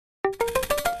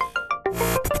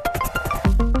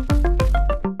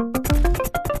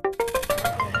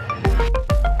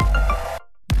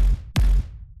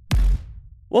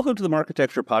Welcome to the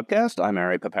Marketecture Podcast. I'm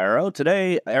Ari Paparo.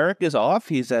 Today, Eric is off.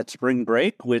 He's at spring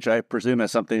break, which I presume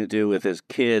has something to do with his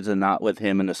kids and not with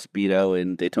him in a Speedo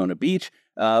in Daytona Beach.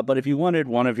 But if you wanted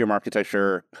one of your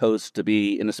Marketecture hosts to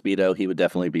be in a Speedo, he would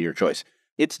definitely be your choice.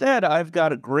 Instead, I've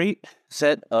got a great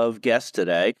set of guests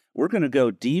today. We're going to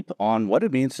go deep on what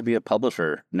it means to be a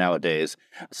publisher nowadays.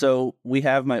 So we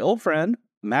have my old friend,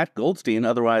 Matt Goldstein,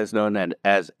 otherwise known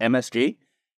as MSG,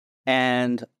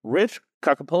 and Rich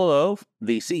Caccappolo,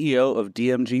 the CEO of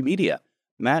DMG Media.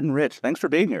 Matt and Rich, thanks for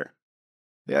being here.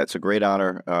 Yeah, it's a great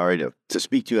honor to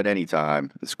speak to you at any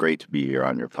time. It's great to be here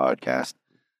on your podcast.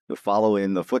 To follow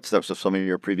in the footsteps of some of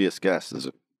your previous guests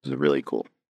is really cool.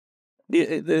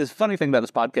 The funny thing about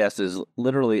this podcast is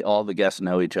literally all the guests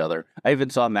know each other. I even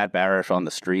saw Matt Barish on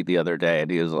the street the other day, and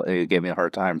he gave me a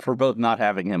hard time for both not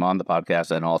having him on the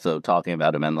podcast and also talking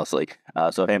about him endlessly.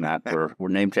 So, hey, Matt, we're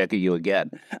name-checking you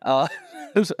again.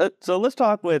 So let's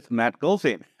talk with Matt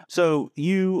Goldstein. So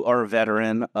you are a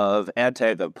veteran of ad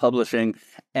tech, of publishing,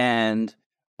 and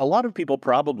a lot of people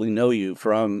probably know you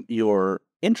from your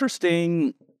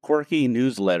interesting, quirky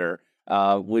newsletter,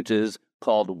 which is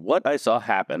called What I Saw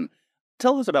Happen.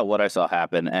 Tell us about What I Saw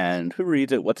Happen and who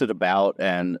reads it, what's it about,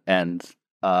 and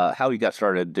how you got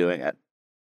started doing it.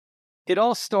 It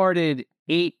all started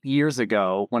 8 years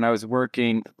ago when I was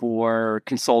working for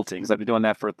consulting. I've been doing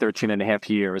that for 13 and a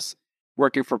half years,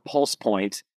 working for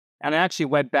PulsePoint. And I actually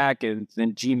went back in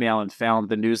Gmail and found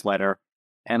the newsletter,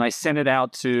 and I sent it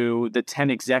out to the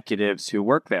 10 executives who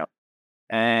work there.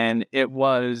 And it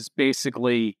was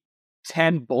basically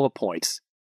 10 bullet points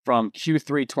from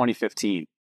Q3 2015.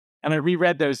 And I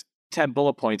reread those 10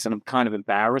 bullet points, and I'm kind of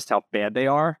embarrassed how bad they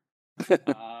are.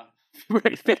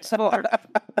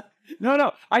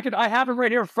 No, I have it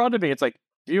right here in front of me. It's like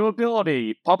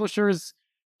viewability, publishers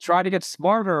try to get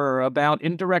smarter about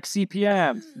indirect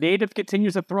CPM, native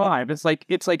continues to thrive. It's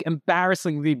like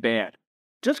embarrassingly bad.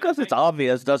 Just because it's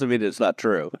obvious doesn't mean it's not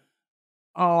true.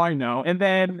 Oh, I know. And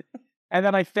then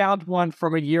I found one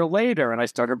from a year later, and I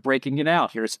started breaking it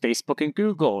out. Here's Facebook and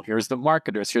Google. Here's the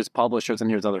marketers. Here's publishers, and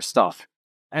here's other stuff.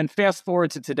 And fast forward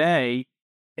to today,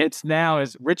 it's now,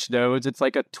 as Rich knows, it's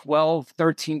like a 12,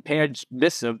 13-page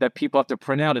missive that people have to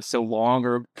print out. It's so long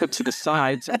or put to the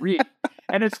side to read.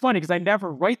 And it's funny because I never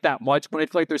write that much, but I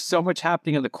feel like there's so much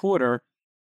happening in the quarter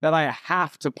that I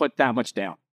have to put that much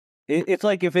down. It's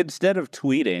like if instead of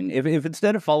tweeting, if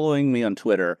instead of following me on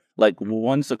Twitter, like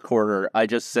once a quarter, I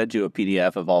just sent you a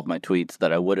PDF of all of my tweets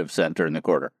that I would have sent during the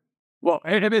quarter. Well,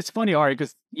 it's funny, Ari,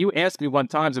 because you asked me one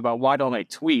time about why don't I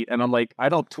tweet, and I'm like, I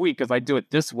don't tweet because I do it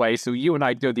this way, so you and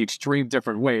I do it the extreme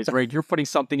different ways, right? You're putting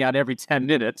something out every 10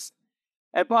 minutes.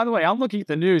 And by the way, I'm looking at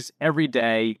the news every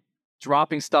day,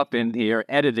 dropping stuff in here,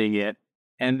 editing it,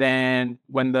 and then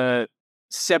when the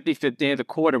 75th day of the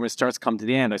quarter, when it starts to come to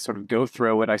the end, I sort of go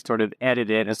through it, I sort of edit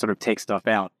it, and sort of take stuff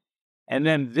out. And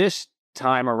then this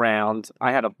time around,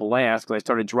 I had a blast because I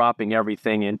started dropping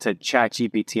everything into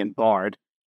ChatGPT and Bard.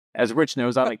 As Rich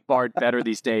knows, I like Bard better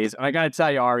these days. And I got to tell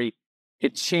you, Ari,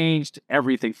 it changed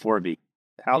everything for me.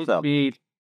 How so?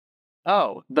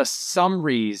 The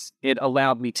summaries it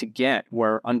allowed me to get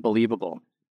were unbelievable.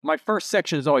 My first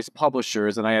section is always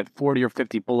publishers, and I had 40 or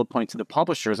 50 bullet points to the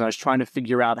publishers, and I was trying to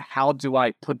figure out how do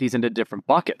I put these into different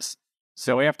buckets.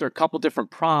 So after a couple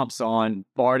different prompts on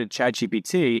Bard and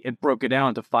ChatGPT, it broke it down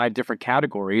into 5 different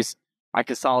categories. I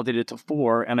consolidated it to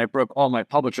 4, and I broke all my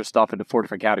publisher stuff into 4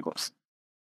 different categories.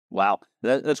 Wow,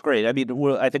 that's great. I mean,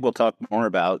 I think we'll talk more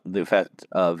about the effect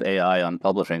of AI on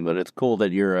publishing, but it's cool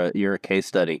that you're a case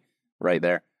study right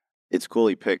there. It's cool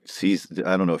he picked.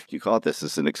 I don't know if you call it this.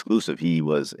 It's an exclusive.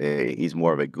 He's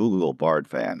more of a Google Bard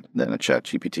fan than a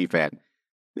ChatGPT fan.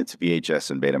 It's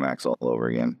VHS and Betamax all over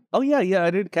again. Oh yeah,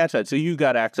 I didn't catch that. So you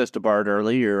got access to Bard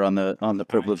early. You're on the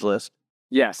privilege list.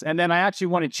 Yes, and then I actually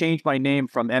want to change my name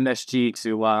from MSG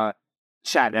to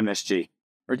Chat MSG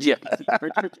or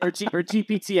GPT or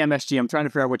GPT MSG. I'm trying to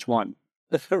figure out which one.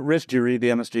 Rich, do you read the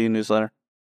MSG newsletter?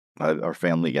 Our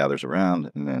family gathers around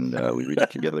and then we read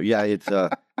it together. Yeah, it's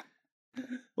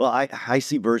well, I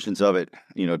see versions of it,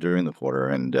 during the quarter,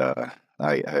 and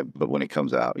but when it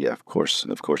comes out, yeah, of course,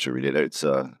 we read it.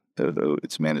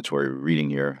 It's mandatory reading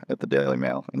here at the Daily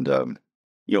Mail, and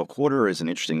a quarter is an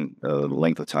interesting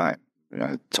length of time.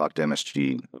 I talked to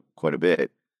MSG quite a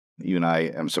bit. Even I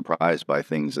am surprised by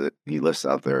things that he lists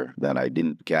out there that I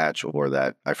didn't catch or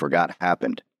that I forgot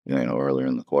happened, earlier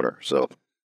in the quarter. So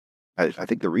I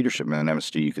think the readership in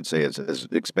MSG, you could say,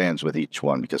 expands with each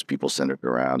one because people send it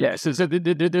around. Yeah, so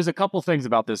there's a couple things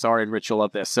about this, Ari and Rich, you'll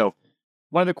love this. So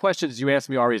one of the questions you asked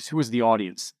me, Ari, is who is the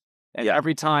audience? And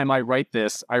every time I write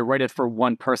this, I write it for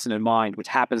one person in mind, which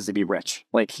happens to be Rich.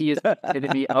 Like, he is the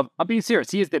epitome of, I'm being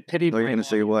serious, he is the epitome of You're going to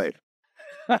say your wife.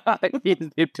 He is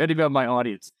the epitome of my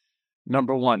audience,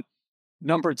 number one.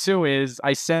 Number two is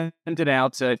I send it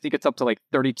out to, I think it's up to like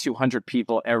 3,200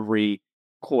 people every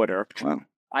quarter. Wow.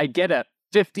 I get a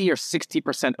 50 or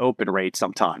 60% open rate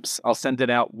sometimes. I'll send it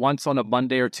out once on a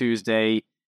Monday or Tuesday,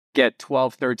 get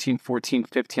 12, 13, 14,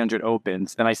 1,500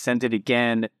 opens. Then I send it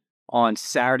again on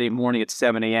Saturday morning at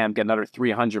 7 a.m., get another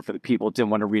 300 for the people who didn't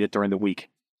want to read it during the week.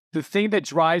 The thing that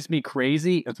drives me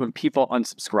crazy is when people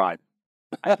unsubscribe.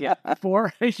 I get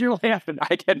you're laughing.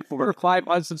 I get 4 or 5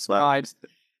 unsubscribes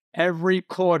every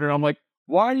quarter. I'm like,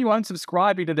 why are you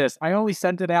unsubscribing to this? I only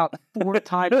send it out 4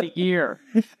 times a year.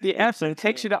 The effort it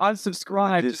takes you to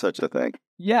unsubscribe. It is such a thing.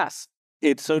 Yes.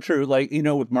 It's so true. Like,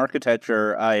 with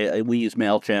Marketecture, we use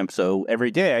MailChimp. So every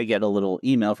day I get a little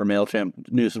email from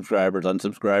MailChimp, new subscribers,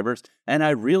 unsubscribers. And I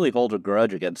really hold a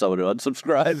grudge against someone who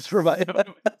unsubscribes for my...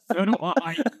 So do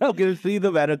I. I'm going to see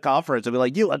them at a conference and be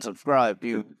like, you unsubscribed.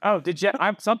 You. Oh, did you?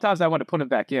 Sometimes I want to put them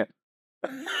back in.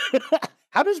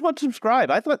 How does one subscribe?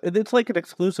 I thought it's like an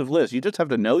exclusive list. You just have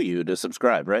to know you to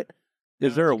subscribe, right?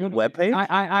 Is there a webpage?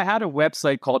 I had a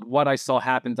website called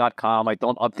whatisawhappen.com. I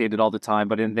don't update it all the time,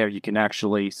 but in there you can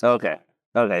actually... Okay,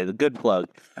 the good plug.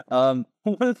 One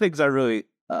of the things I really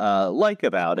like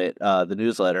about it, the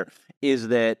newsletter, is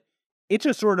that it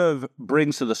just sort of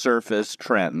brings to the surface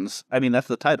trends. I mean, that's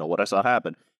the title, What I Saw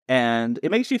Happen. And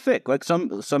it makes you think. Like, some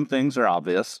things are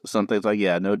obvious. Some things like,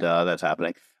 yeah, no duh, that's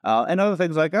happening. And other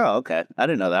things like, oh, okay, I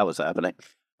didn't know that was happening.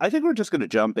 I think we're just going to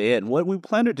jump in. What we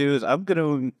plan to do is I'm going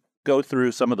to go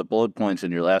through some of the bullet points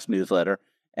in your last newsletter,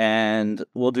 and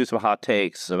we'll do some hot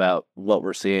takes about what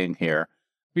we're seeing here.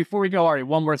 Before we go, Ari,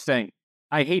 one more thing.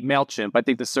 I hate MailChimp. I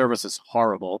think the service is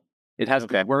horrible. It has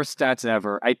the worst stats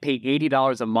ever. I pay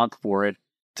 $80 a month for it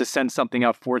to send something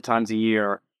out 4 times a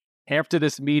year. After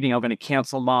this meeting, I'm going to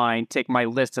cancel mine, take my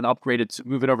list and upgrade it,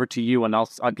 move it over to you, and I'll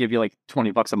give you like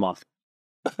 $20 a month.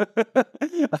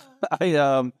 I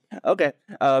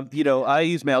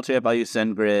use MailChimp, I use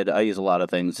SendGrid, I use a lot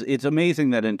of things. It's amazing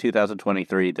that in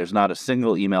 2023, there's not a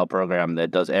single email program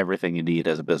that does everything you need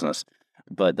as a business,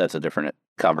 but that's a different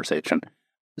conversation.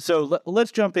 So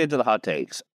let's jump into the hot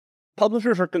takes.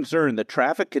 Publishers are concerned that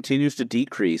traffic continues to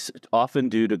decrease, often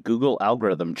due to Google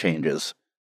algorithm changes.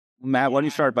 Matt, why don't you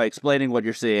start by explaining what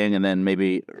you're seeing, and then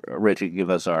maybe Rich can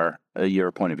give us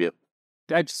your point of view.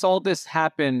 I saw this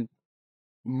happen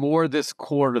more this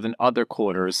quarter than other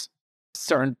quarters.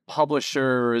 Certain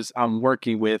publishers I'm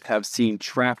working with have seen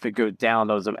traffic go down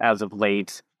as of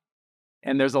late.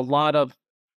 And there's a lot of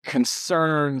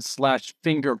concern /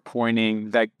 finger pointing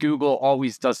that Google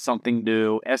always does something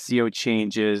new, SEO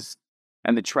changes,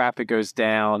 and the traffic goes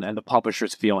down and the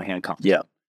publishers feel handcuffed. Yeah.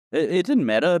 Isn't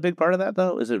Meta a big part of that,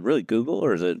 though? Is it really Google,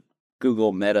 or is it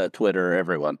Google, Meta, Twitter,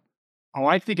 everyone? Oh,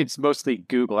 I think it's mostly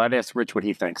Google. I'd ask Rich what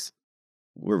he thinks.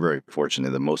 We're very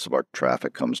fortunate that most of our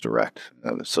traffic comes direct.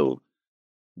 So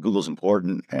Google's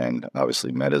important, and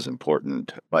obviously Meta's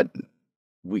important, but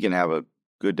we can have a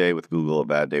good day with Google, a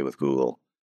bad day with Google.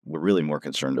 We're really more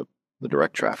concerned of the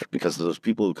direct traffic, because those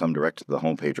people who come direct to the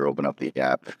homepage or open up the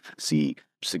app see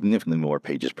significantly more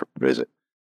pages per visit,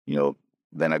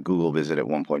 than a Google visit at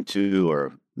 1.2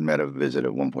 or Meta visit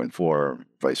at 1.4, or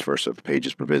vice versa,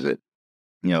 pages per visit.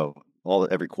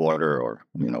 Every quarter, or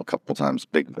a couple times,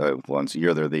 big once a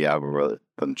year, the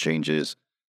algorithm changes,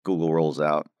 Google rolls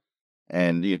out,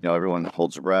 and everyone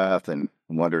holds their breath and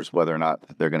wonders whether or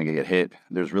not they're going to get hit.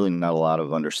 There's really not a lot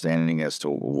of understanding as to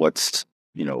what's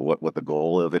what the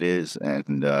goal of it is,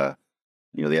 and the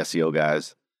SEO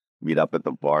guys meet up at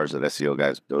the bars that SEO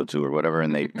guys go to or whatever,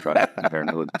 and they try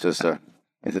to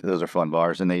those are fun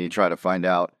bars, and they try to find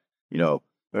out,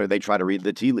 or they try to read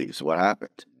the tea leaves, what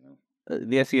happened.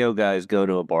 The SEO guys go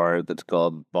to a bar that's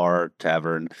called Bar,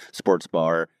 Tavern, Sports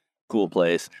Bar, cool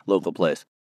place, local place.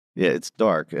 Yeah, it's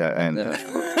dark. And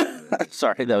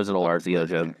sorry, that was an old RCO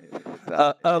joke.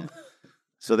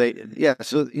 So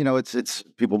it's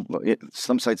people.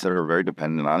 Some sites that are very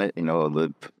dependent on it,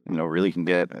 really can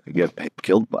get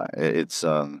killed by it. It's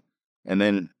and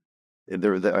then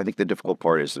I think the difficult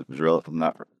part is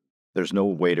there's no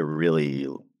way to really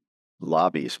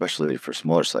lobby, especially for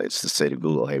smaller sites, to say to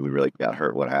Google, hey, we really got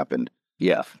hurt, what happened?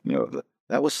 Yeah.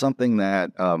 That was something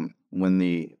that when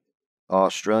the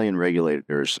Australian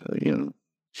regulators,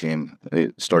 they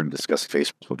started discussing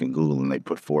Facebook and Google, and they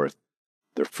put forth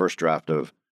their first draft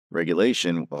of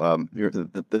regulation.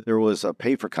 There was a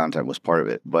pay for content was part of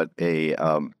it, but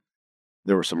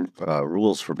there were some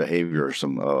rules for behavior,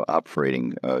 some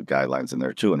operating guidelines in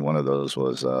there too. And one of those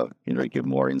was, to give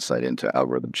more insight into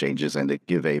algorithm changes and to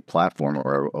give a platform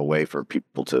or a way for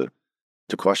people to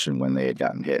question when they had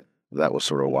gotten hit. That was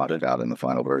sort of wadded out in the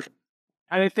final version.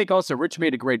 And I think also Rich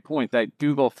made a great point that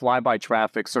Google flyby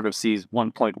traffic sort of sees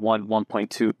 1.1,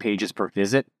 1.2 pages per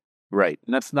visit. Right.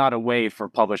 And that's not a way for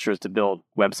publishers to build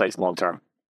websites long term.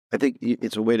 I think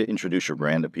it's a way to introduce your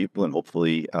brand to people, and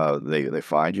hopefully they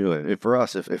find you. And for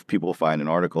us, if people find an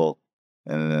article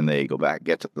and then they go back,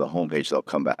 get to the homepage, they'll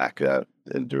come back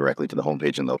directly to the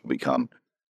homepage, and they'll become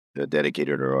a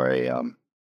dedicated or an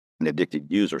addicted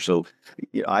user. So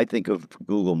I think of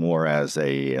Google more as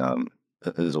a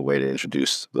way to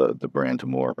introduce the brand to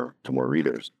more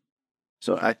readers.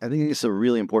 So I think it's a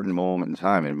really important moment in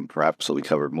time, and perhaps will be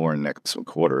covered more in next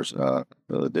quarter's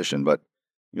edition. But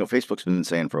Facebook's been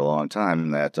saying for a long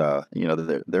time that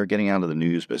they're getting out of the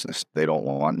news business. They don't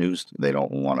want news. They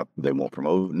won't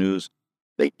promote news.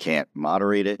 They can't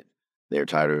moderate it. They're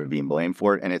tired of being blamed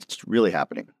for it, and it's really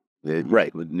happening.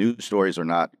 Right. The news stories are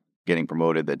not getting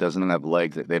promoted. That doesn't have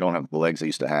legs. They don't have the legs they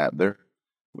used to have.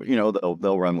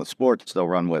 They'll run with sports. They'll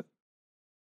run with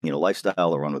lifestyle.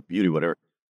 They'll run with beauty. Whatever.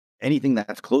 Anything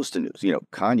that's close to news.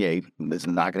 Kanye is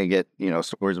not going to get,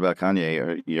 stories about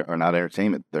Kanye are not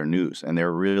entertainment. They're news, and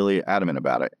they're really adamant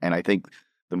about it. And I think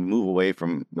the move away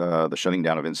from the shutting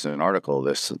down of Instant Article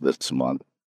this month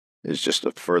is just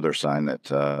a further sign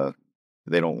that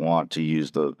they don't want to use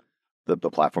the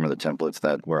platform or the templates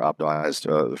that were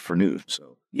optimized for news.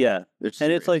 So yeah,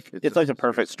 it's like a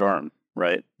perfect storm,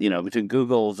 right? Between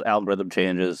Google's algorithm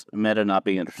changes, Meta not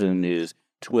being interested in news,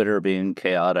 Twitter being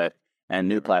chaotic, and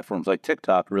new platforms like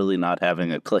TikTok really not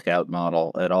having a click-out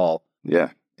model at all.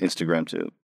 Yeah, Instagram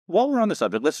too. While we're on the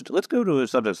subject, let's go to a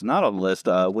subject that's not on the list,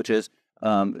 which is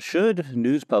should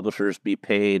news publishers be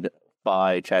paid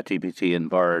by ChatGPT and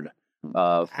Bard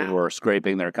for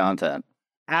scraping their content?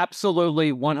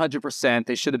 Absolutely, 100%.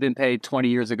 They should have been paid 20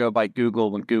 years ago by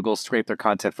Google when Google scraped their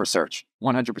content for search.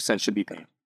 100% should be paid.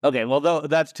 Okay, well,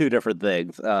 that's two different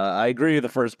things. I agree with the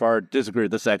first part, disagree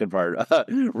with the second part.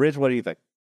 Rich, what do you think?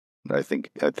 I think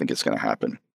it's going to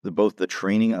happen. Both the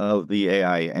training of the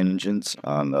AI engines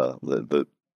on the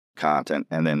content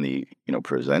and then the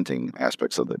presenting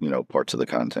aspects of the parts of the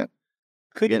content.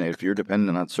 Again, if you're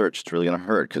dependent on search, it's really going to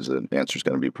hurt because the answer is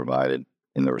going to be provided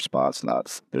in the response.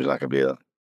 There's not going to be a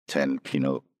 10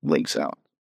 links out.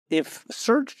 If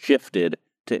search shifted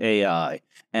to AI,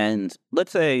 and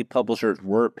let's say publishers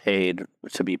were paid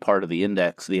to be part of the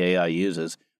index the AI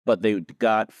uses, but they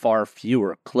got far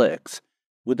fewer clicks,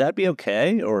 would that be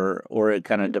okay, or it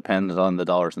kind of depends on the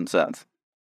dollars and cents?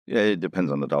 Yeah, it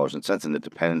depends on the dollars and cents, and it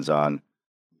depends on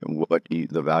what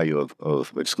the value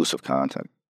of exclusive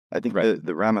content. I think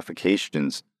the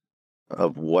ramifications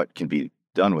of what can be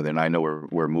done with it, and I know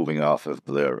we're moving off of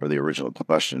the original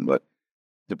question, but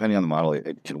depending on the model,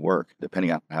 it can work,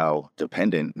 depending on how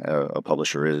dependent a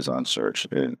publisher is on search.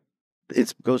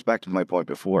 It goes back to my point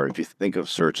before. If you think of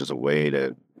search as a way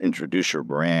to introduce your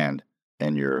brand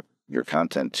and your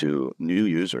content to new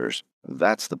users,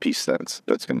 that's the piece that's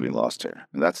going to be lost here.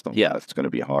 And that's the one that's going to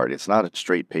be hard. It's not a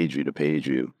straight page view to page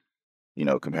view,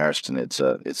 comparison. It's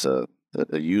a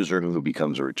user who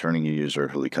becomes a returning user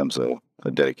who becomes a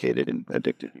dedicated and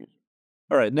addicted user.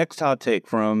 All right, next hot take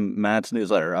from Matt's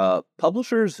newsletter.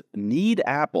 Publishers need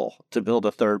Apple to build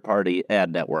a third-party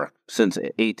ad network since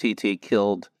ATT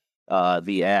killed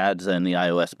the ads and the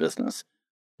iOS business.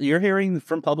 You're hearing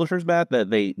from publishers, Matt, that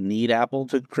they need Apple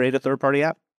to create a third-party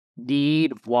app?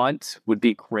 Want would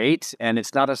be great. And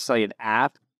it's not necessarily an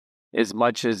app as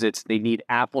much as they need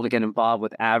Apple to get involved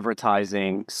with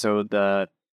advertising so the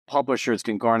publishers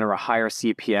can garner a higher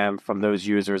CPM from those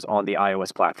users on the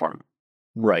iOS platform.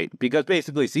 Right, because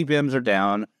basically CPMs are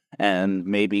down and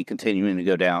maybe continuing to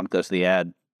go down because the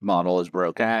ad model is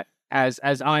broken. As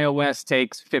iOS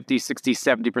takes 50, 60,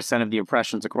 70% of the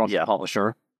impressions across the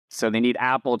publisher. So they need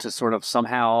Apple to sort of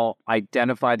somehow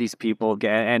identify these people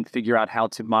and figure out how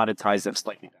to monetize them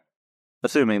slightly better.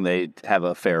 Assuming they have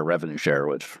a fair revenue share,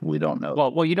 which we don't know.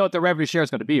 Well, you know what the revenue share is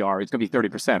going to be, Ari? It's going to be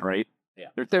 30%, right? Yeah.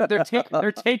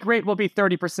 Their take rate will be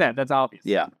 30%. That's obvious.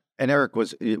 Yeah. And Eric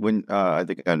was, when I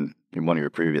think in one of your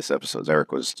previous episodes,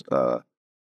 Eric was,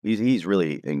 he's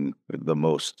really the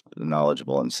most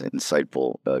knowledgeable and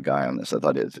insightful guy on this. I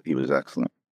thought he was excellent.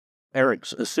 Eric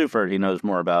Seufert, he knows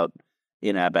more about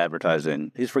in-app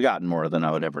advertising. He's forgotten more than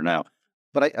I would ever know.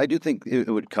 But I do think it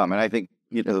would come. And I think,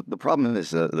 the problem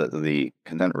is the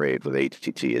content rate with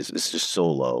ATT is just so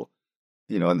low,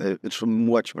 and it's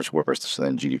much, much worse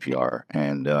than GDPR.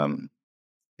 And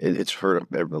it's hurt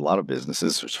a lot of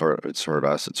businesses. It's hurt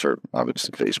us. It's hurt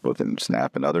obviously Facebook and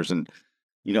Snap and others. And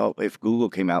if Google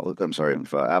came out with, I'm sorry,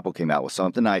 if Apple came out with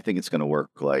something, I think it's going to work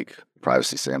like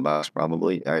Privacy Sandbox.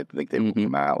 Probably, I think they will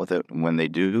come out with it. And when they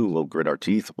do, we'll grit our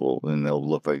teeth. And they'll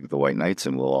look like the White Knights,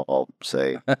 and we'll all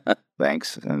say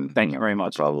thanks. And Thank you very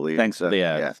much. Probably Thanks for the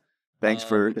ads. Yeah. Thanks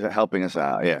for helping us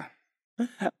out. Yeah.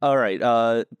 All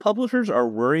right. Publishers are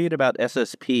worried about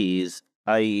SSPs,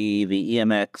 i.e., the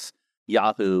EMX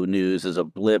Yahoo news is a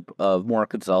blip of more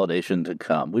consolidation to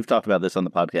come. We've talked about this on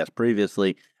the podcast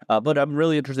previously, but I'm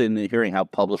really interested in hearing how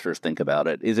publishers think about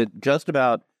it. Is it just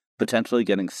about potentially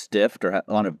getting stiffed or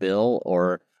on a bill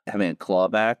or having a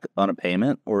clawback on a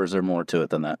payment, or is there more to it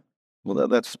than that? Well,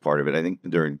 that's part of it. I think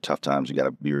during tough times, you got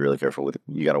to be really careful with it.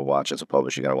 You got to watch as a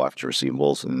publisher. You got to watch your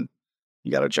receivables, and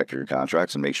you got to check your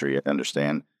contracts and make sure you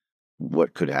understand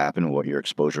what could happen, what your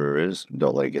exposure is.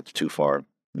 Don't let it get too far,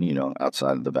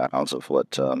 outside of the bounds of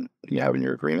what you have in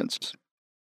your agreements.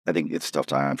 I think it's a tough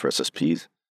time for SSPs.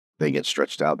 They get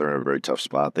stretched out. They're in a very tough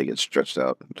spot. They get stretched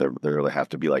out. They really have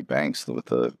to be like banks with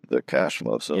the cash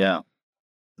flow. So yeah,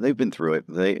 they've been through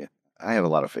it. I have a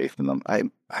lot of faith in them. I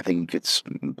think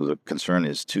the concern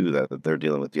is too that they're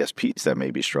dealing with the SPs that may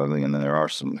be struggling, and then there are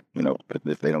some,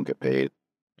 if they don't get paid,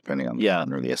 depending on the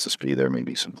SSP, there may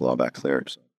be some clawbacks there.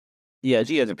 So. Yeah,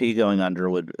 DSP going under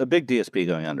a big DSP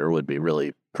going under would be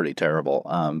really pretty terrible.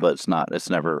 But it's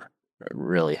never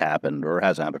really happened or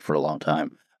hasn't happened for a long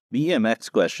time. The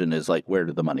EMX question is like, where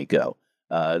did the money go?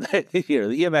 The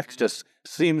EMX just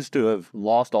seems to have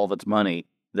lost all of its money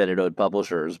that it owed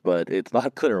publishers, but it's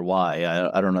not clear why.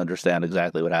 I don't understand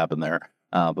exactly what happened there.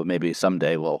 But maybe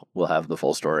someday we'll have the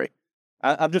full story.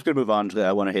 I'm just going to move on to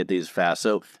I want to hit these fast.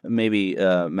 So maybe,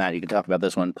 Matt, you can talk about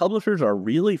this one. Publishers are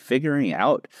really figuring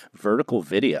out vertical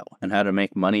video and how to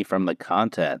make money from the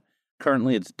content.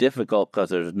 Currently, it's difficult because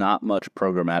there's not much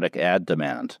programmatic ad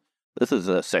demand. This is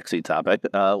a sexy topic.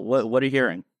 What are you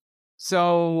hearing?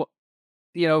 So,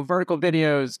 vertical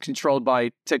video is controlled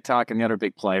by TikTok and the other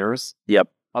big players. Yep.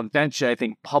 Eventually, I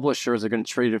think publishers are going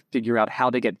to try to figure out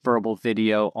how to get vertical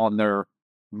video on their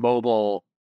mobile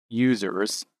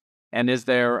users. And is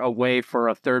there a way for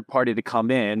a third party to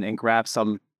come in and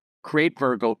create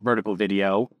vertical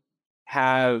video,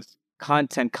 have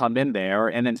content come in there,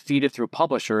 and then feed it through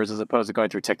publishers as opposed to going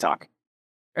through TikTok?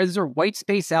 Is there white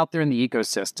space out there in the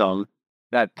ecosystem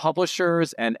that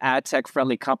publishers and ad tech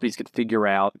friendly companies could figure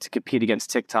out to compete against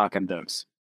TikTok and those?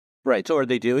 Right. So are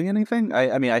they doing anything?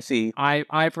 I mean, I see.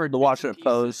 I've heard the Washington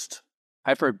Post.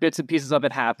 I've heard bits and pieces of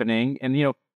it happening, and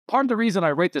part of the reason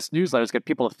I write this newsletter is to get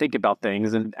people to think about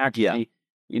things and actually,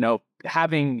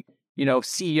 having,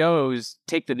 CEOs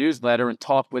take the newsletter and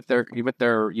talk with their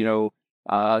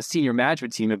senior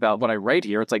management team about what I write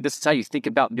here. It's like, this is how you think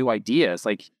about new ideas.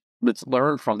 Like, let's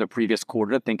learn from the previous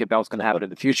quarter to think about what's going to happen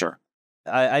in the future.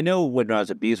 I know when I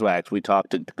was at Beeswax, we talked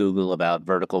to Google about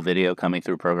vertical video coming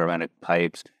through programmatic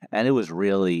pipes, and it was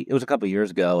a couple of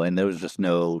years ago, and there was just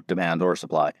no demand or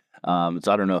supply. So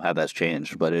I don't know how that's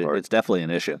changed, but it's definitely an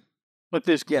issue. But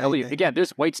there's there's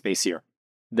white space here.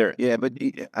 But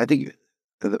I think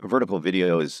the vertical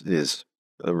video is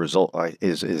a result.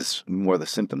 Is more the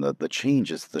symptom. The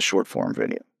change is the short form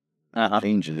video.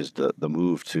 Change is the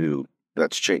move to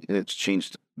that's changed. It's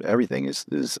changed everything.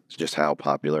 Is just how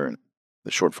popular and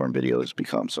the short form video has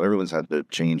become. So everyone's had to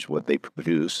change what they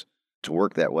produce to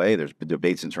work that way. There's been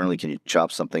debates internally. Can you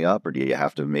chop something up, or do you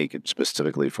have to make it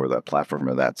specifically for that platform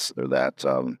or that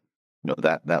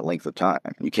length of time?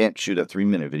 You can't shoot a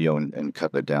 3-minute video and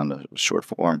cut it down to short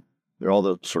form. There are all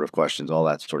those sort of questions, all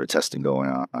that sort of testing going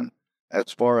on.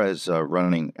 As far as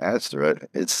running ads through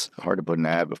it, it's hard to put an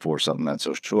ad before something that's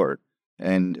so short.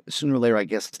 And sooner or later, I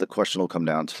guess the question will come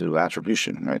down to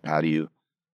attribution, right? How do you,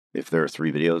 if there are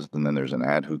 3 videos and then there's an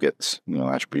ad, who gets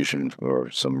attribution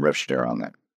or some rev share on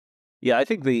that? Yeah, I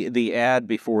think the ad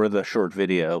before the short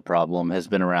video problem has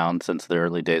been around since the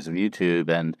early days of YouTube,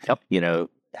 and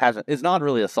it's not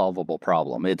really a solvable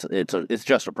problem. It's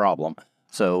just a problem.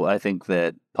 So I think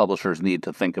that publishers need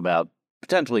to think about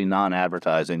potentially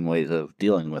non-advertising ways of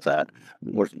dealing with that,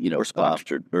 or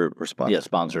sponsored or sponsored. Yeah,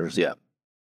 sponsors. Yeah.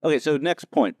 Okay, so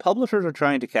next point: publishers are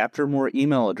trying to capture more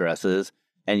email addresses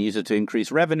and use it to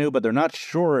increase revenue, but they're not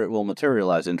sure it will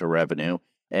materialize into revenue,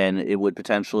 and it would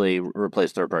potentially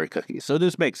replace third-party cookies. So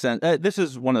this makes sense. This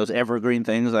is one of those evergreen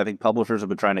things. I think publishers have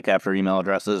been trying to capture email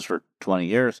addresses for 20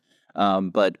 years,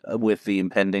 but with the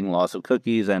impending loss of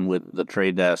cookies and with the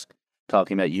Trade Desk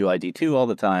talking about UID2 all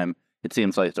the time, it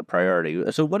seems like it's a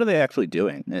priority. So what are they actually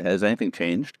doing? Has anything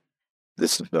changed?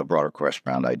 This is a broader question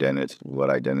around identity. What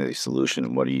identity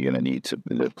solution? What are you going to need to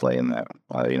play in that,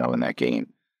 in that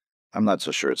game? I'm not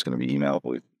so sure it's going to be email.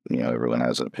 everyone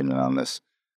has an opinion on this.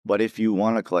 But if you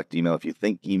want to collect email, if you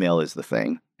think email is the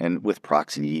thing, and with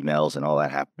proxy emails and all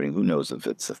that happening, who knows if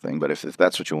it's the thing? But if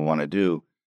that's what you want to do,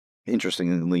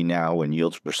 interestingly, now when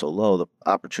yields are so low, the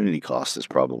opportunity cost is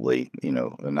probably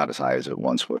not as high as it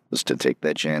once was to take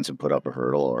that chance and put up a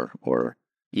hurdle or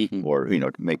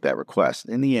to make that request.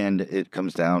 In the end, it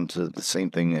comes down to the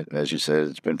same thing as you said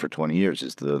it's been for 20 years: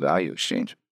 is the value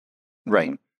exchange.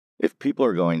 Right. If people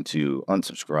are going to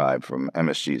unsubscribe from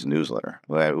MSG's newsletter,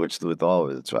 which with all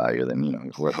of its value,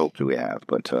 then what hope do we have?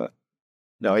 But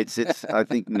no, it's. I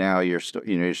think now you're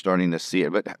starting to see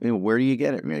it. But where do you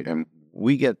get it?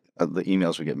 We get the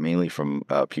emails we get mainly from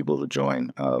people who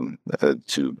join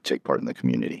to take part in the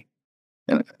community.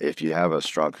 And if you have a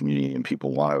strong community and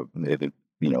people want to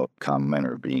comment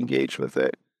or be engaged with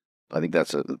it, I think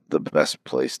that's the best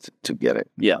place to get it.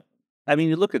 Yeah. I mean,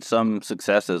 you look at some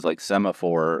successes like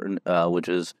Semaphore, which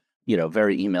is,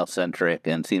 very email-centric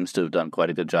and seems to have done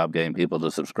quite a good job getting people to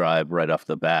subscribe right off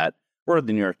the bat, or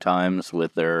the New York Times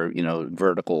with their,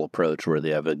 vertical approach where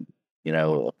they have a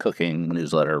cooking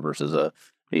newsletter versus a,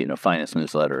 finance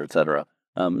newsletter, et cetera.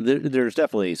 There's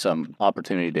definitely some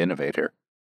opportunity to innovate here.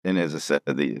 And as I said,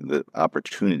 the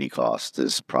opportunity cost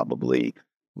is probably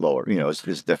lower.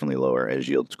 It's definitely lower as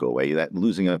yields go away. That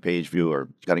losing a page view or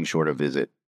cutting short a visit,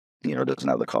 doesn't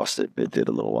have the cost it did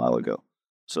a little while ago.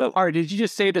 So, all right, did you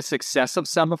just say the success of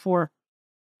Semaphore?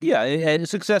 Yeah, and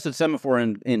success at Semaphore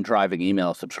in driving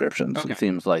email subscriptions. Okay. It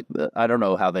seems like I don't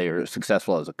know how they are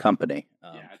successful as a company,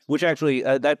 which actually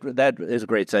that is a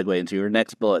great segue into your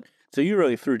next bullet. So you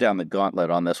really threw down the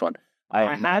gauntlet on this one.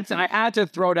 I had to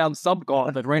throw down some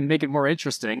gauntlet, right, and make it more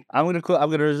interesting. I'm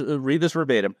gonna read this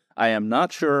verbatim. I am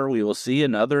not sure we will see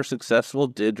another successful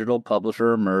digital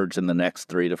publisher emerge in the next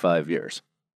 3 to 5 years.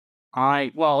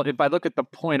 If I look at the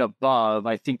point above,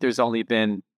 I think there's only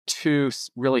been 2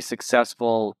 really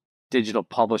successful digital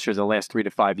publishers in the last 3 to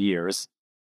 5 years,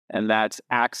 and that's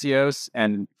Axios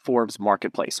and Forbes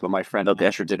Marketplace, what my friend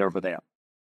Asher did over there.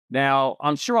 Now,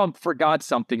 I'm sure I forgot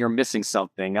something or missing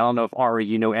something. I don't know if, Ari,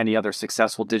 you know any other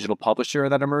successful digital publisher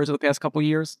that emerged in the past couple of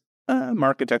years?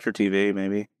 Marketecture TV,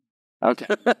 maybe. Okay.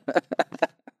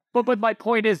 But my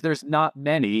point is there's not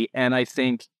many, and I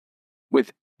think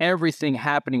with everything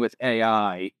happening with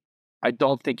AI, I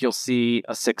don't think you'll see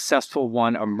a successful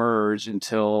one emerge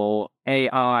until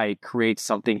AI creates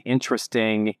something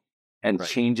interesting and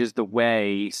changes the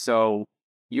way. So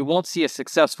you won't see a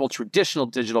successful traditional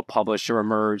digital publisher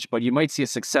emerge, but you might see a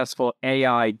successful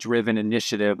AI-driven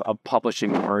initiative of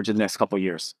publishing emerge in the next couple of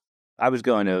years. I was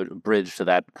going to bridge to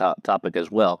that topic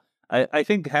as well. I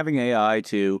think having AI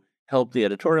to help the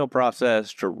editorial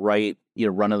process, to write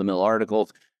run-of-the-mill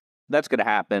articles, that's going to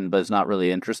happen, but it's not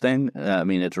really interesting.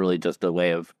 It's really just a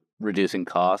way of reducing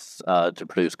costs to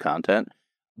produce content.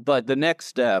 But the next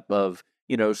step of,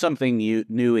 something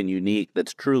new and unique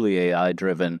that's truly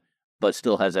AI-driven, but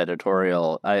still has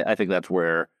editorial, I think that's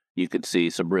where you could see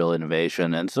some real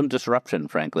innovation and some disruption,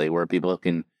 frankly, where people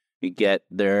can get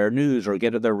their news or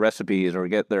get their recipes or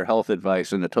get their health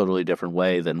advice in a totally different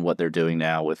way than what they're doing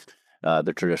now with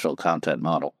the traditional content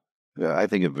model. Yeah, I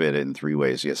think of it in 3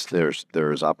 ways. Yes,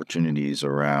 there's opportunities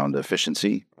around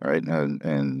efficiency, right,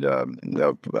 and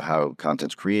how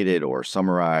content's created or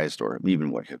summarized, or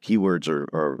even what keywords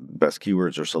or best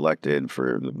keywords are selected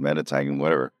for meta tagging,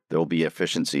 whatever. There will be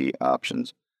efficiency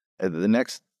options. And the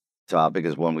next topic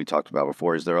is one we talked about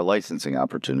before: is there a licensing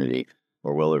opportunity,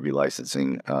 or will there be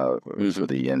licensing for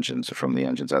the engines from the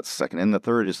engines? That's the second, and the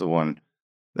third is the one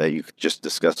that you just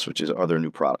discussed, which is, are there new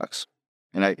products?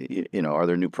 And are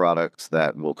there new products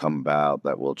that will come about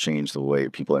that will change the way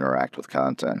people interact with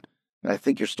content? And I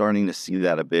think you're starting to see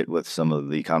that a bit with some of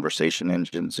the conversation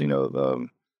engines.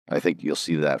 I think you'll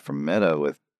see that from Meta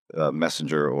with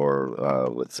Messenger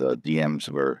or with DMs,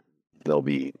 where there'll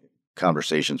be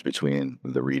conversations between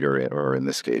the reader, or in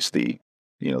this case, the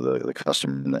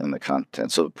customer and the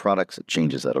content. So the products and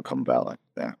changes that'll come about like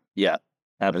that. Yeah,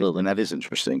 absolutely, and that is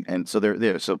interesting. And so they're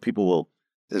there. So people will.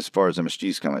 As far as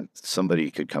MSG's coming, somebody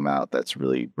could come out that's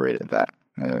really great at that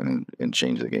and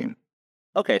change the game.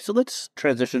 Okay, so let's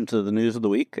transition to the news of the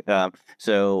week.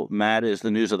 So Matt is the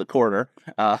news of the quarter.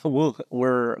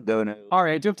 We're going to... All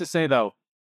right, I do have to say, though,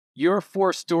 your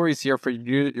 4 stories here for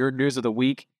your news of the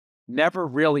week never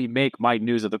really make my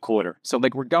news of the quarter. So,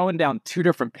 we're going down 2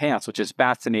 different paths, which is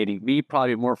fascinating. Me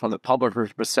probably more from the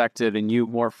publisher's perspective and you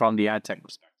more from the ad tech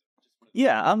perspective.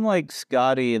 Yeah, I'm like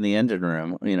Scotty in the engine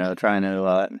room, trying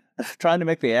to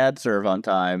make the ad serve on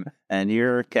time, and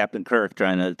you're Captain Kirk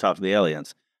trying to talk to the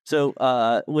aliens. So,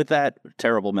 with that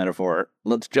terrible metaphor,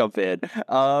 let's jump in.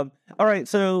 All right,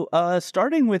 so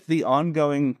starting with the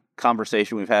ongoing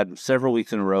conversation we've had several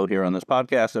weeks in a row here on this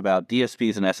podcast about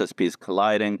DSPs and SSPs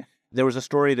colliding. There was a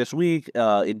story this week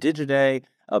in Digiday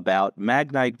about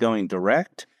Magnite going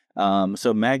direct.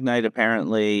 So Magnite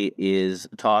apparently is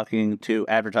talking to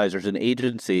advertisers and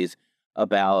agencies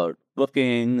about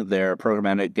booking their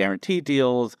programmatic guarantee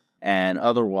deals and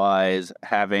otherwise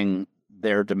having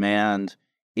their demand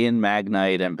in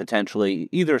Magnite and potentially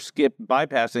either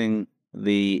bypassing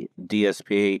the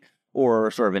DSP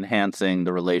or sort of enhancing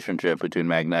the relationship between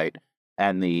Magnite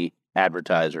and the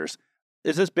advertisers.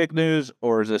 Is this big news,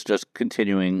 or is this just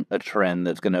continuing a trend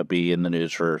that's going to be in the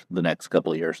news for the next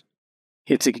couple of years?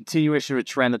 It's a continuation of a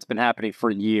trend that's been happening for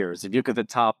years. If you look at the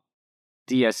top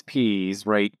DSPs,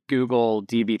 right, Google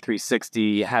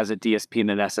DV360 has a DSP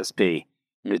and an SSP.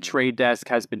 The Trade Desk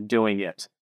has been doing it,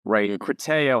 right?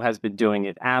 Criteo has been doing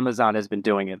it. Amazon has been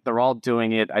doing it. They're all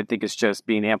doing it. I think it's just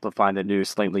being amplified in the news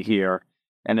slightly here.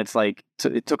 And it's like,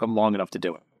 it took them long enough to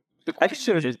do it. The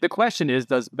question is,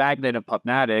 does Magnite and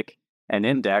PubMatic and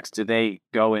Index, do they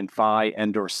go and buy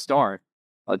and or start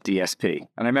a DSP?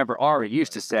 And I remember Ari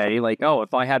used to say, like, oh,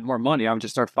 if I had more money, I would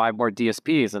just start 5 more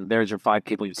DSPs, and there's your 5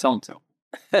 people you sell them to.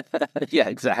 Yeah,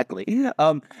 exactly.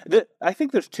 I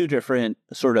think there's 2 different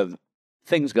sort of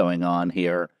things going on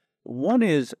here. One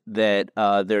is that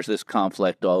there's this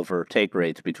conflict over take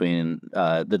rates between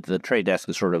the Trade Desk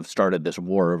has sort of started this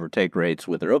war over take rates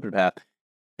with their OpenPath.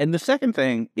 And the second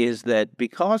thing is that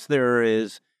because there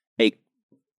is a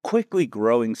quickly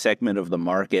growing segment of the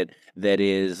market that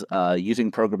is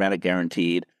using programmatic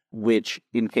guaranteed, which,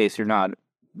 in case you're not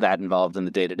that involved in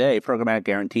the day-to-day, programmatic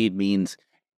guaranteed means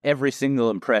every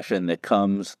single impression that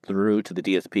comes through to the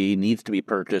DSP needs to be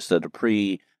purchased at a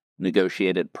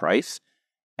pre-negotiated price.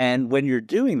 And when you're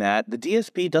doing that, the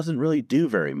DSP doesn't really do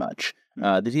very much.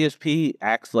 The DSP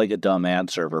acts like a dumb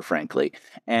ad server, frankly.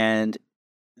 And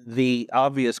the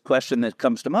obvious question that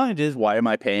comes to mind is, why am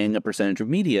I paying a percentage of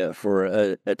media for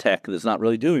a tech that's not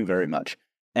really doing very much?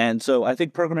 And so I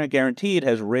think programmatic guaranteed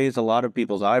has raised a lot of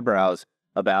people's eyebrows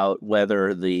about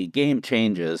whether the game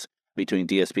changes between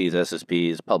DSPs,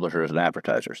 SSPs, publishers, and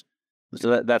advertisers.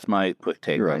 So that's my quick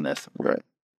take on this. Right.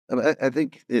 I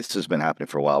think this has been happening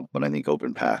for a while, but I think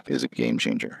OpenPath is a game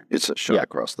changer. It's a shot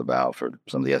across the bow for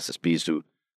some of the SSPs who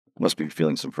must be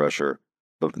feeling some pressure.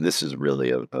 But this is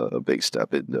really a big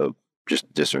step in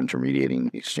just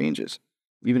disintermediating exchanges.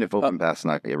 Even if OpenPath's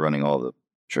not running all the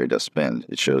Trade Desk spend,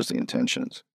 it shows the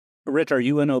intentions. Rich, are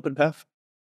you in OpenPath?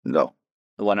 No.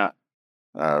 Why not?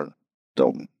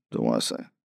 Don't want to say.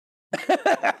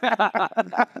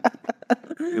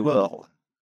 Well,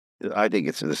 I think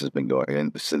this has been going,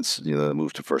 and since the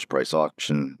move to first price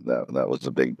auction, that was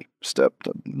a big step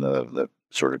that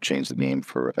sort of changed the game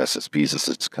for SSPs.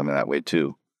 It's coming that way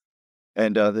too.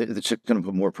 And they're going to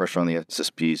put more pressure on the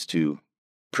SSPs to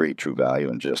create true value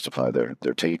and justify their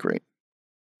take rate.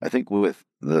 I think with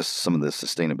some of the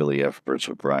sustainability efforts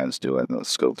what Brian's doing,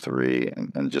 Scope 3,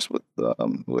 and just with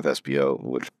SPO,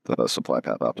 with the supply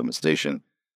path optimization,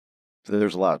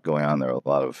 there's a lot going on there, a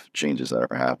lot of changes that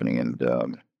are happening. And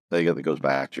that goes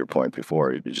back to your point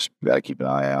before. You just got to keep an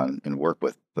eye on and work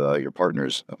with your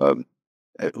partners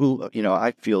who,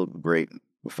 I feel great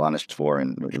fondness for,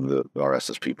 and our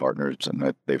SSP partners,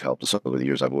 and they've helped us over the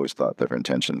years. I've always thought their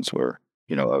intentions were,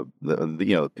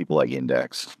 the people like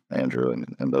Index, Andrew,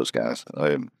 and those guys.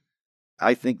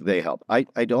 I think they help. I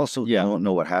also don't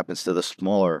know what happens to the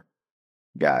smaller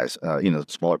guys,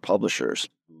 smaller publishers.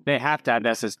 They have to have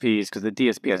SSPs because the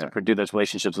DSP hasn't produced those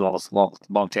relationships with all this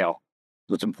long tail.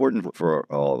 So it's important for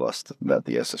all of us that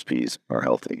the SSPs are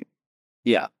healthy.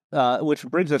 Yeah, which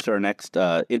brings us to our next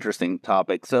interesting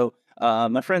topic. So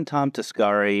my friend Tom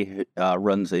Tiscari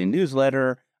runs a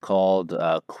newsletter called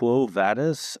Quo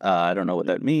Vadis. I don't know what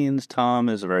that means. Tom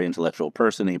is a very intellectual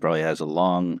person. He probably has a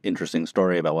long, interesting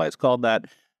story about why it's called that.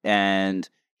 And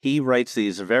he writes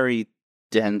these very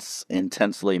dense,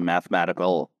 intensely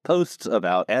mathematical posts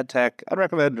about ad tech. I'd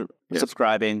recommend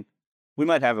subscribing. We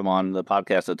might have him on the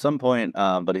podcast at some point,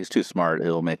 but he's too smart.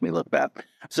 It'll make me look bad.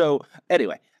 So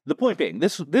anyway, the point being,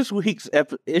 this week's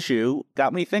issue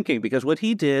got me thinking, because what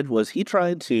he did was he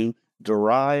tried to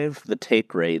derive the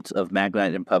take rates of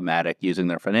Magnite and PubMatic using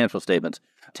their financial statements.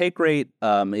 Take rate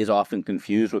is often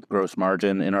confused with gross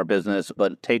margin in our business,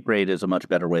 but take rate is a much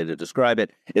better way to describe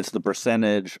it. It's the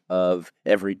percentage of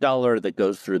every dollar that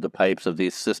goes through the pipes of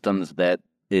these systems that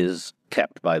is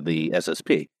kept by the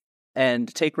SSP.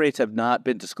 And take rates have not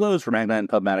been disclosed for Magnite and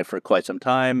PubMatic for quite some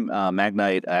time.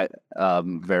 Magnite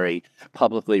very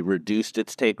publicly reduced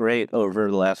its take rate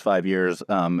over the last 5 years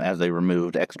as they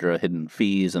removed extra hidden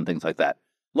fees and things like that.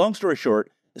 Long story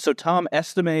short, so Tom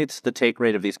estimates the take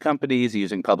rate of these companies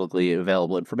using publicly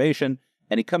available information,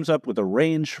 And he comes up with a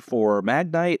range for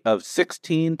Magnite of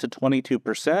 16 to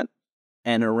 22%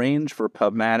 and a range for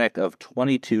Pubmatic of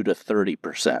 22 to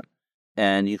 30%.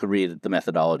 And you can read the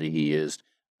methodology he used.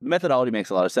 The methodology makes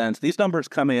a lot of sense. These numbers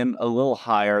come in a little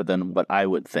higher than what I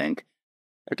would think.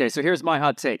 Okay, so here's my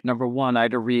hot take. Number one, I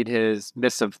had to read his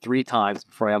missive 3 times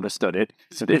before I understood it.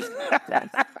 So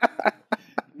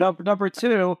number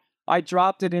two, I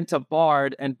dropped it into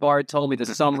Bard, and Bard told me the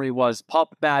summary was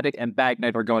Pubmatic and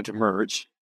Magnite are going to merge.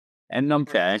 And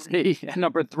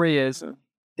number three is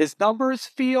his numbers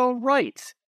feel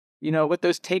right. You know, what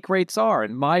those take rates are.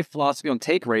 And my philosophy on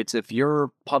take rates, if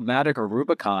you're Pubmatic or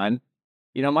Rubicon,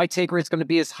 you know, my take rate's going to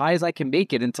be as high as I can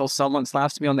make it until someone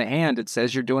slaps me on the hand and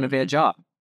says you're doing a bad job.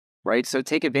 Right? So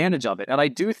take advantage of it. And I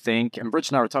do think, and Rich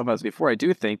and I were talking about this before, I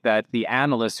do think that the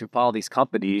analysts who follow these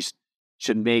companies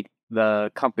should make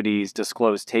the companies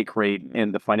disclose take rate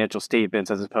in the financial statements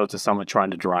as opposed to someone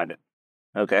trying to drive it.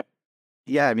 Okay.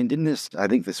 Yeah, I mean, I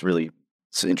think this really,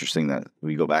 it's interesting that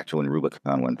we go back to when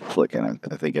Rubicon went public, and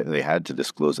I think they had to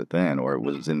disclose it then, or it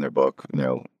was in their book, you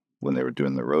know, when they were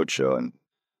doing the roadshow. And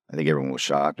I think everyone was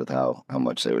shocked with how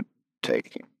much they would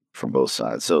take from both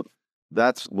sides. So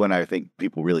that's when I think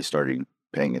people really started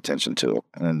paying attention to it.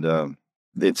 And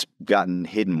it's gotten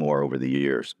hidden more over the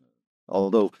years.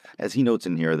 Although, as he notes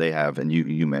in here, they have, and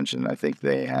you mentioned, I think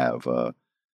they have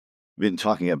been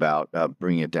talking about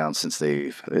bringing it down since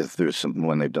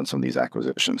when they've done some of these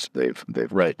acquisitions, they've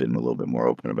Right. been a little bit more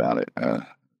open about it.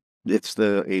 It's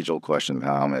the age-old question of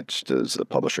how much does the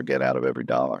publisher get out of every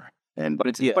dollar? But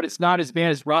it's not as bad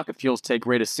as Rocket Fuel's take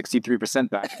rate is 63%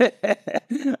 back.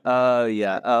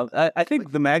 I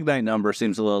think the Magnite number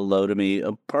seems a little low to me,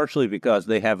 partially because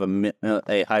they have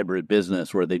a hybrid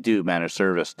business where they do manage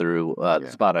service through the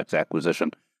SpotX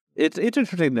acquisition. It's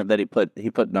interesting that he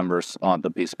put numbers on the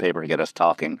piece of paper to get us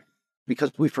talking.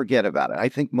 Because we forget about it. I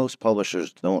think most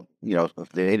publishers don't, you know,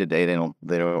 day to day, they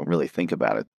don't really think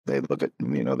about it. They look at,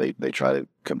 you know, they try to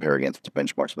compare against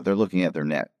benchmarks, but they're looking at their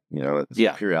net, you know,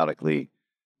 periodically,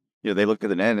 you know, they look at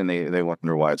the net and they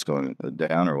wonder why it's going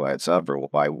down or why it's up or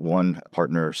why one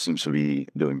partner seems to be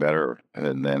doing better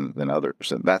than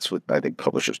others. And that's what I think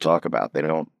publishers talk about.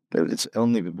 It's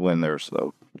only when there's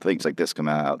things like this come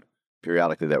out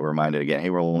periodically that we're reminded again,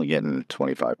 hey, we're only getting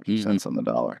 25 cents on the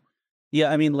dollar. Yeah,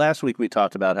 I mean, last week we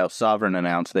talked about how Sovereign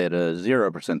announced they had a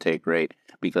 0% take rate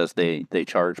because they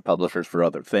charge publishers for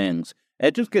other things.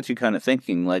 It just gets you kind of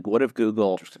thinking, like, what if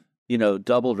Google, you know,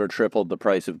 doubled or tripled the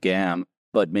price of GAM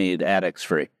but made AdX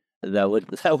free? That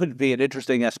would be an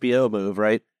interesting SPO move,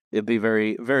 right? It'd be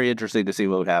very, very interesting to see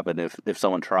what would happen if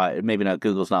someone tried. Maybe not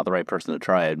Google's not the right person to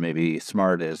try it. Maybe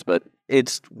Smart is, but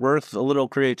it's worth a little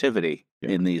creativity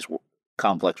in these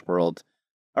complex worlds.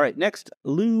 All right, next,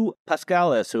 Lou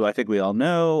Pascalis, who I think we all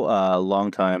know,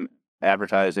 longtime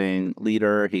advertising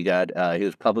leader. He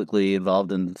was publicly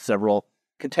involved in several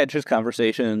contentious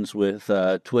conversations with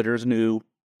Twitter's new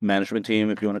management team,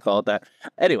 if you want to call it that.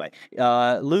 Anyway,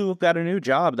 Lou got a new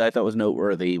job that I thought was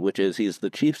noteworthy, which is he's the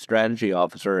chief strategy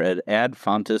officer at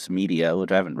Adfontes Media,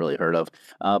 which I haven't really heard of.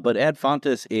 But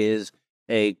Adfontes is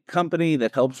a company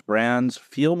that helps brands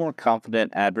feel more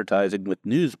confident advertising with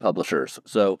news publishers.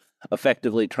 So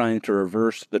effectively trying to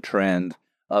reverse the trend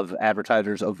of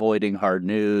advertisers avoiding hard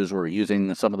news or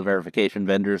using some of the verification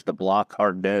vendors to block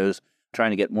hard news, trying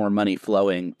to get more money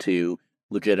flowing to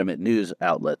legitimate news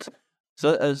outlets.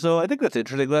 So I think that's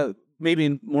interesting.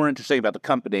 Maybe more interesting about the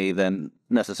company than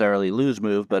necessarily Lou's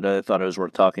move, but I thought it was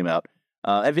worth talking about.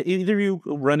 Have either of you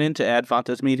run into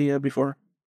Adfontes Media before?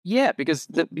 Yeah, because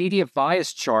the media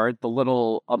bias chart, the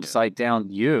little upside down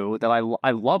U, that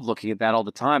I love looking at that all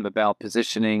the time about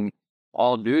positioning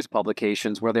all news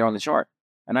publications where they're on the chart.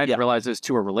 And I didn't realize those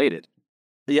two are related.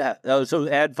 Yeah. Oh, so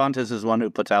Adfontes is one who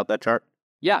puts out that chart?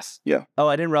 Yes. Yeah. Oh,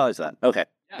 I didn't realize that. Okay.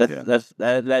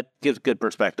 That gives good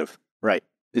perspective. Right.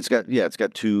 It's got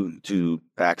two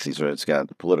axes. Right? It's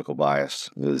got political bias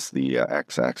is the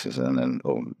x-axis, and then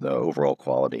the overall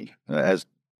quality as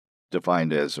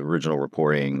defined as original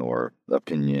reporting or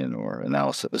opinion or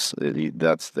analysis.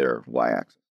 That's their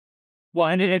y-axis. Well,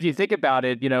 and if you think about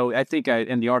it, you know, I think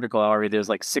in the article I read, there's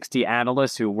like 60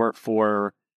 analysts who work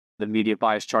for the media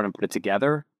bias chart and put it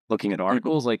together, looking at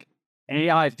articles. Like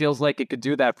AI feels like it could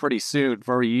do that pretty soon,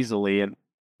 very easily, and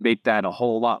make that a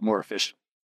whole lot more efficient.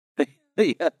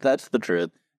 Yeah, that's the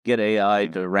truth. Get AI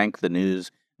to rank the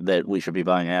news that we should be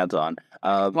buying ads on.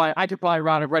 I could probably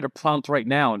write a prompt right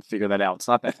now and figure that out. It's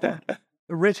not that far.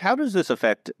 Rich, how does this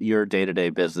affect your day-to-day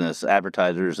business?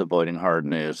 Advertisers avoiding hard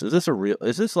news. Is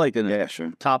this like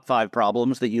top 5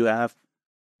 problems that you have?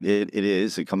 It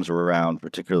is. It comes around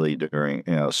particularly during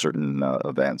certain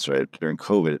events. Right during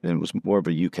COVID, and it was more of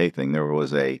a UK thing. There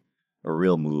was a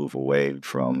real move away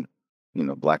from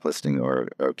blacklisting or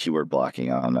keyword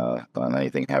blocking on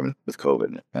anything having with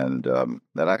COVID, and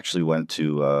that actually went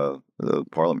to the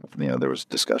Parliament. There was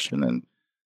discussion and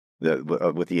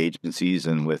with the agencies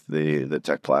and with the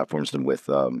tech platforms and with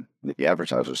the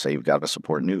advertisers say you've got to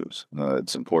support news.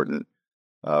 It's important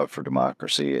for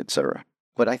democracy, et cetera.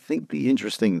 But I think the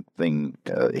interesting thing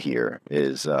here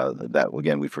is that,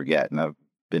 again, we forget, and I've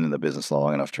been in the business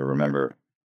long enough to remember,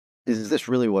 is this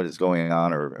really what is going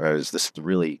on, or is this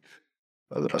really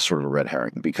a sort of a red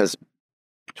herring? Because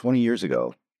 20 years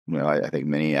ago, I think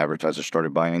many advertisers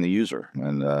started buying the user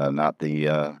and not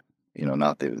the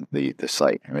not the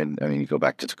site. I mean, you go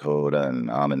back to Dakota and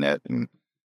Aminet and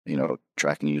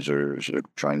tracking users, or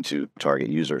trying to target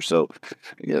users. So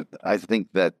I think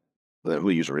that who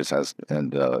a user is has,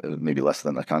 and maybe less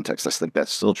than the context. I think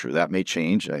that's still true. That may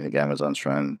change. I think Amazon's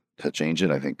trying to change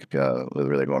it. I think we're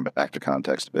really going back to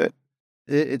context a bit.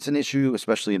 It's an issue,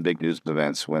 especially in big news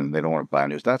events when they don't want to buy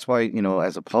news. That's why,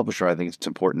 as a publisher, I think it's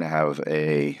important to have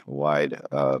a wide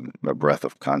breadth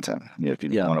of content. If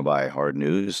you want to buy hard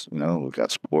news, we've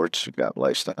got sports, we've got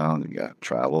lifestyle, we've got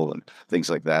travel and things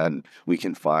like that. And we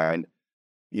can find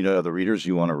the readers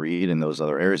you want to read in those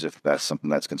other areas if that's something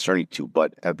that's concerning to you.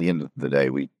 But at the end of the day,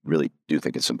 we really do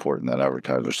think it's important that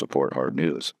advertisers support hard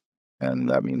news. And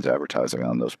that means advertising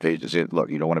on those pages.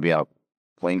 Look, you don't want to be out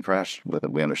plane crash.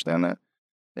 We understand that.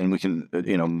 And we can,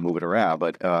 move it around.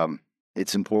 But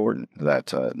it's important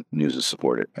that news is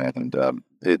supported. And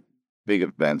big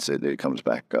events, it comes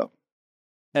back up.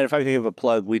 And if I could give a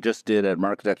plug, we just did at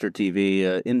Marketecture TV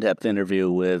an in-depth interview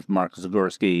with Mark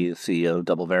Zagorski, CEO of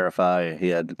Double Verify. He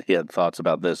had thoughts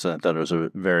about this, and I thought it was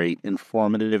a very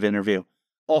informative interview.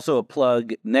 Also a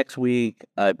plug, next week,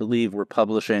 I believe we're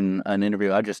publishing an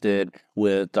interview I just did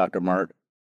with Dr. Mark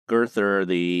Gerther,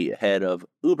 the head of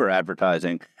Uber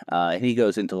advertising. He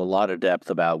goes into a lot of depth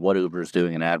about what Uber's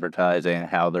doing in advertising,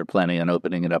 how they're planning on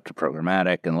opening it up to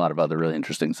programmatic, and a lot of other really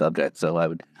interesting subjects. So I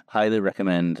would highly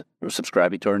recommend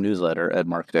subscribing to our newsletter at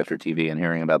Marketecture TV and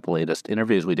hearing about the latest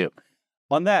interviews we do.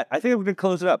 On that, I think we're going to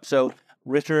close it up. So,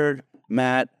 Richard,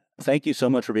 Matt, thank you so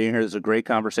much for being here. This is a great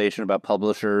conversation about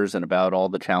publishers and about all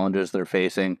the challenges they're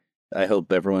facing. I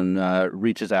hope everyone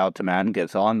reaches out to Matt and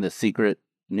gets on this secret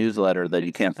newsletter that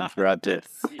you can't subscribe to.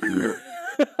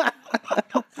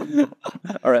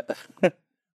 All right.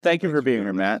 Thank you for being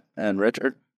here, Matt and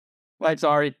Richard. Thanks,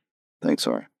 Ari. Thanks,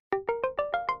 Ari.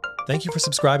 Thank you for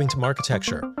subscribing to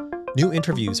Marketecture. New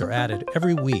interviews are added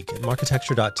every week at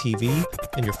marketecture.tv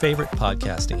and your favorite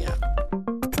podcasting app.